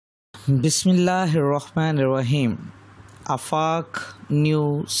Bismillahirrahmanirrahim. Afaq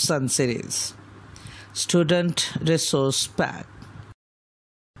New Sun Series. Student Resource Pack.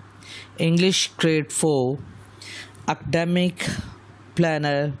 English Grade 4. Academic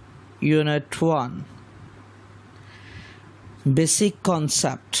Planner Unit 1. Basic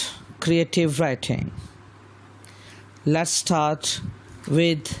Concept. Creative Writing. Let's start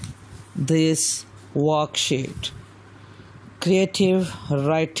with this worksheet. Creative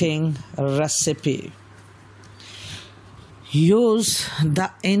writing recipe. Use the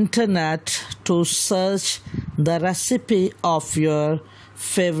internet to search the recipe of your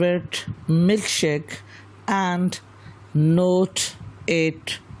favorite milkshake and note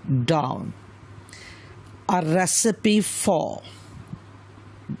it down. A recipe for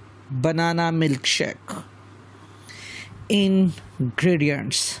banana milkshake.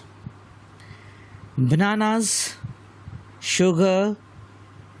 Ingredients: bananas, sugar,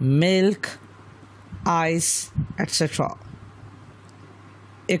 milk, ice, etc.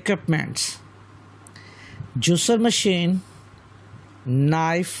 Equipments: juicer machine,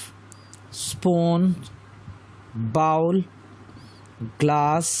 knife, spoon, bowl,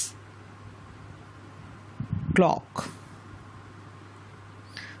 glass, clock.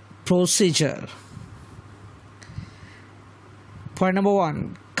 Procedure. Point number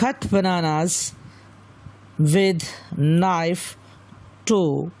 1. Cut bananas with knife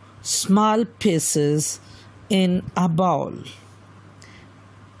to small pieces in a bowl.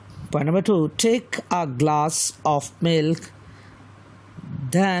 Point number 2. Take a glass of milk,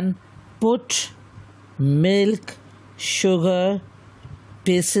 then put milk, sugar,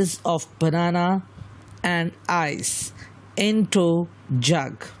 pieces of banana and ice into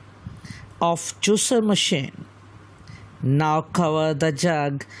jug of juicer machine. Now cover the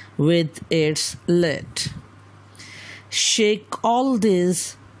jug with its lid. Shake all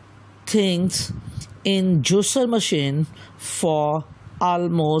these things in juicer machine for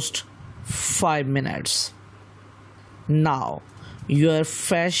almost 5 minutes. Now your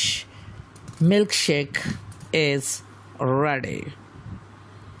fresh milkshake is ready.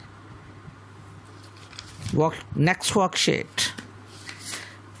 Next worksheet.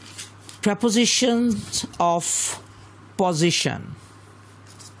 Prepositions of position.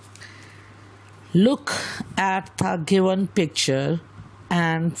 Look at the given picture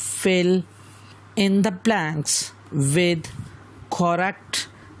and fill in the blanks with correct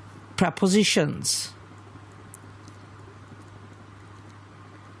prepositions.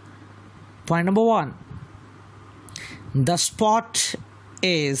 Point number 1. The spot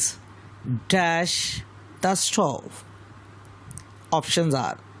is dash the stove. Options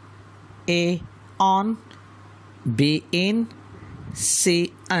are A. On, B. In,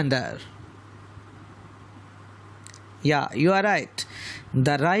 C. Under. Yeah, you are right.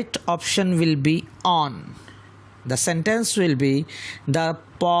 The right option will be on. The sentence will be the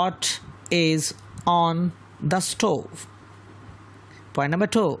pot is on the stove. Point number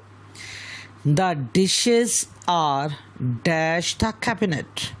 2. The dishes are dash the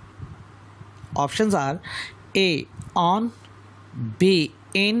cabinet. Options are A. On, B.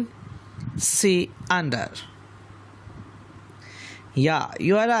 In, C. Under. Yeah,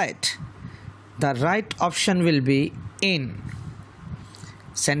 you are right. The right option will be in.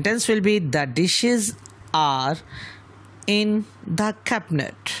 Sentence will be the dishes are in the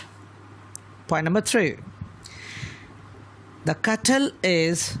cabinet. Point number 3. The kettle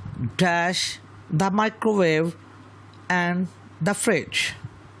is dash the microwave and the fridge.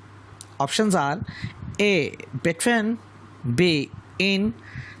 Options are A. Between, B. In,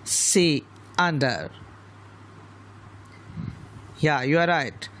 C. Under. Yeah, you are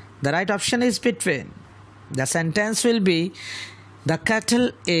right. The right option is between. The sentence will be the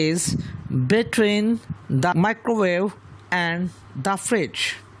kettle is between the microwave and the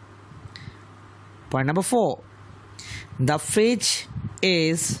fridge. Point number 4. The fridge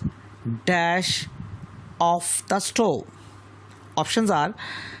is dash of the stove. Options are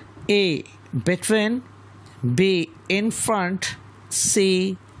A. Between, B. In front,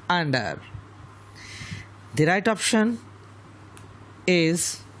 C. Under. The right option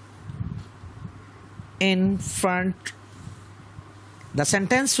is in front. The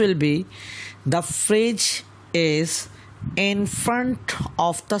sentence will be the fridge is in front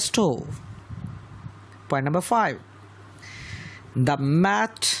of the stove. Point number 5. The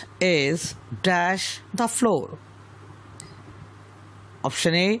mat is dash the floor.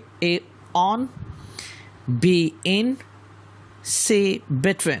 Option A. On, B. In, C.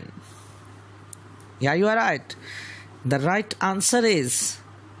 Between. Yeah, you are right. The right answer is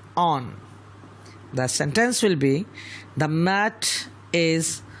on. The sentence will be the mat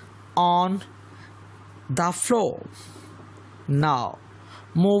is on the floor. Now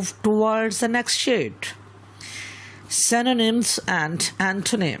move towards the next sheet. Synonyms and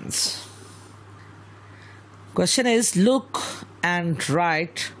antonyms. Question is, look and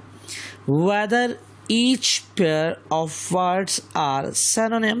write whether each pair of words are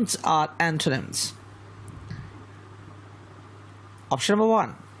synonyms or antonyms. Option number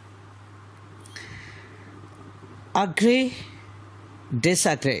 1. Agree,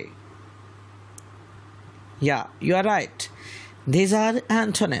 disagree. Yeah, you are right. These are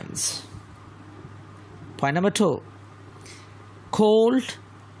antonyms. Point number 2. Cold,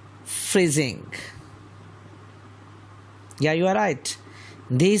 freezing. Yeah, you are right.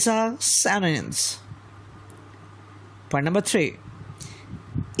 These are synonyms. Point number 3.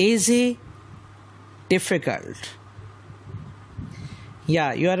 Easy, difficult.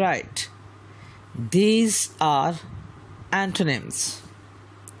 Yeah, you are right. These are antonyms.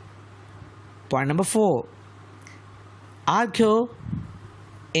 Point number 4. Argue,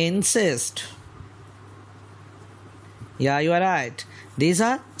 insist. Yeah, you are right. These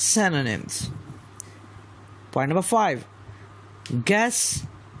are synonyms. Point number 5. Guess,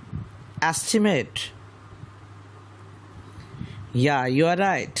 estimate. Yeah, you are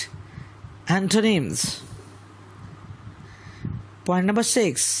right. Antonyms. Point number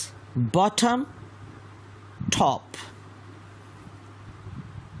 6. Bottom, top.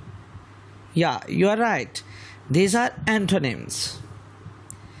 Yeah, you are right. These are antonyms.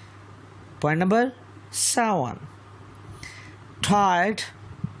 Point number 7. Tired,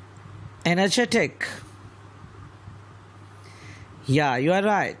 energetic. Yeah, you are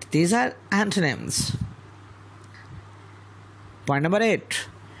right. These are antonyms. Point number 8.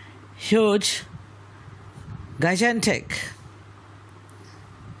 Huge, gigantic.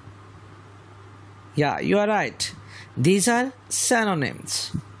 Yeah, you are right. These are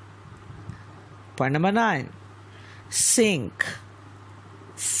synonyms. Point number 9. Sink,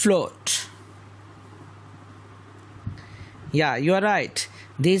 float. Yeah, you are right.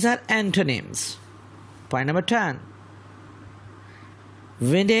 These are antonyms. Point number 10.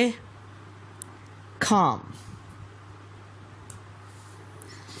 Windy, calm.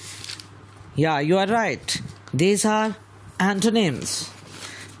 Yeah, you are right. These are antonyms.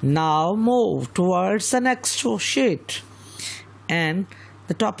 Now move towards the next sheet. And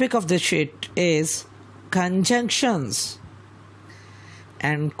the topic of the sheet is conjunctions.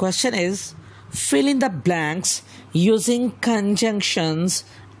 And question is, fill in the blanks using conjunctions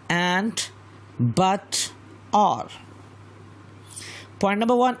and, but, or. Point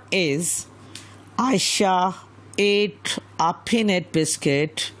number 1 is, Aisha ate a peanut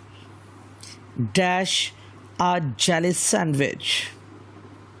biscuit dash a jelly sandwich.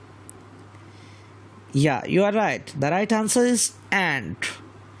 Yeah, you are right. The right answer is and.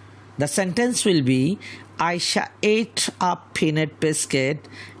 The sentence will be, Aisha ate a peanut biscuit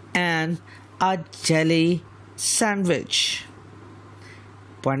and a jelly sandwich.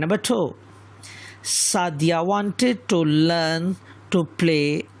 Point number 2. Sadia wanted to learn to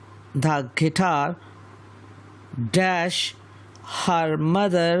play the guitar dash her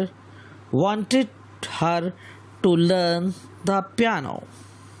mother wanted her to learn the piano.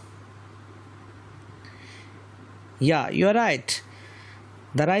 Yeah, you are right.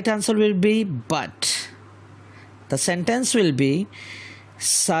 The right answer will be but. The sentence will be,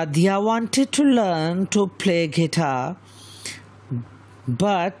 Sadia wanted to learn to play guitar,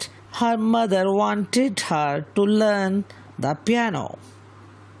 but her mother wanted her to learn the piano.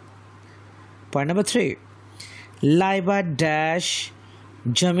 Point number 3. Laiba dash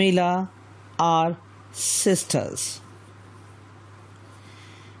Jamila are sisters.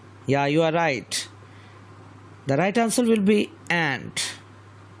 Yeah, you are right. The right answer will be and.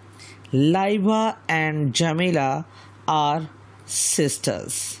 Laiba and Jamila are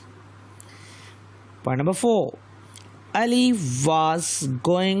sisters. Point number 4. Ali was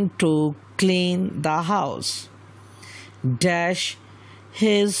going to clean the house dash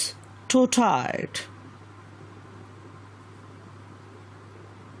he's too tired.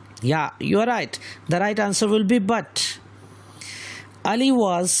 Yeah, you are right. The right answer will be but. Ali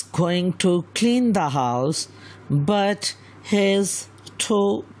was going to clean the house, but he's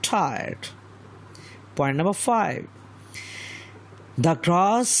too tired. Point number 5. The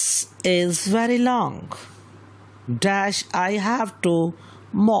grass is very long dash I have to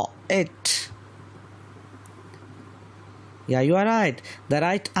mow it. Yeah, you are right. The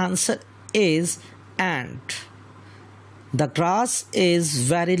right answer is and. The grass is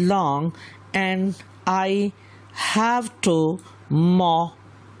very long and I have to mow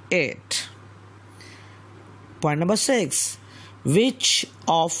it. Point number 6. Which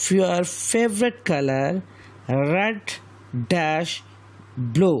of your favorite color? Red dash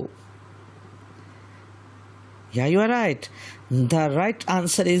blue. Yeah, you are right. The right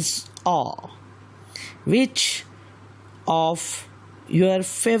answer is A. Which of your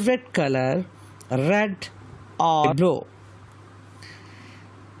favorite color? Red or blue?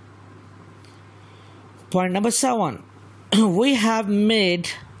 Point number 7. We have made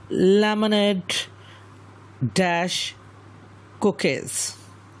lemonade dash cookies.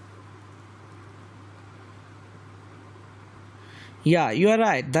 Yeah, you are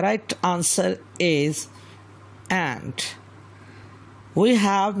right. The right answer is and. We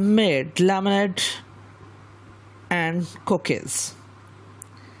have made lemonade and cookies.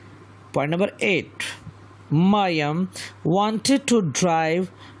 Point number 8. Mayam wanted to drive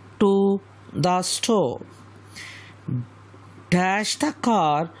to the store. Dash the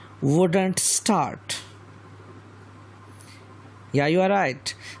car wouldn't start. Yeah, you are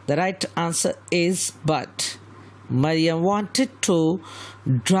right. The right answer is but. Mariam wanted to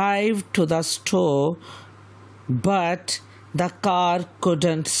drive to the store, but the car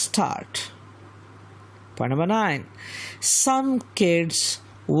couldn't start. Point number 9. Some kids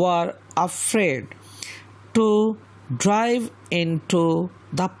were afraid to drive into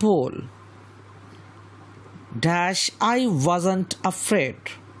the pool. Dash, I wasn't afraid.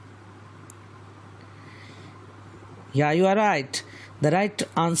 Yeah, you are right. The right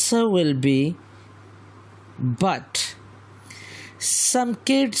answer will be but. Some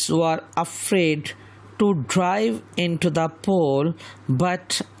kids were afraid to drive into the pool,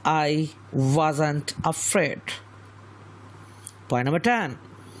 but I wasn't afraid. Point number 10.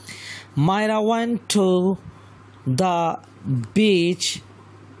 Myra went to the beach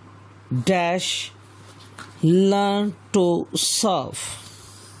dash learn to surf.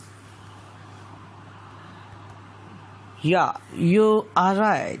 Yeah, you are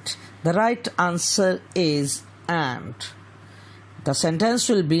right. The right answer is and. The sentence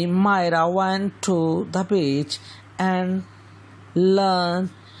will be Myra went to the beach and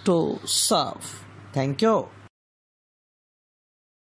learned to surf. Thank you.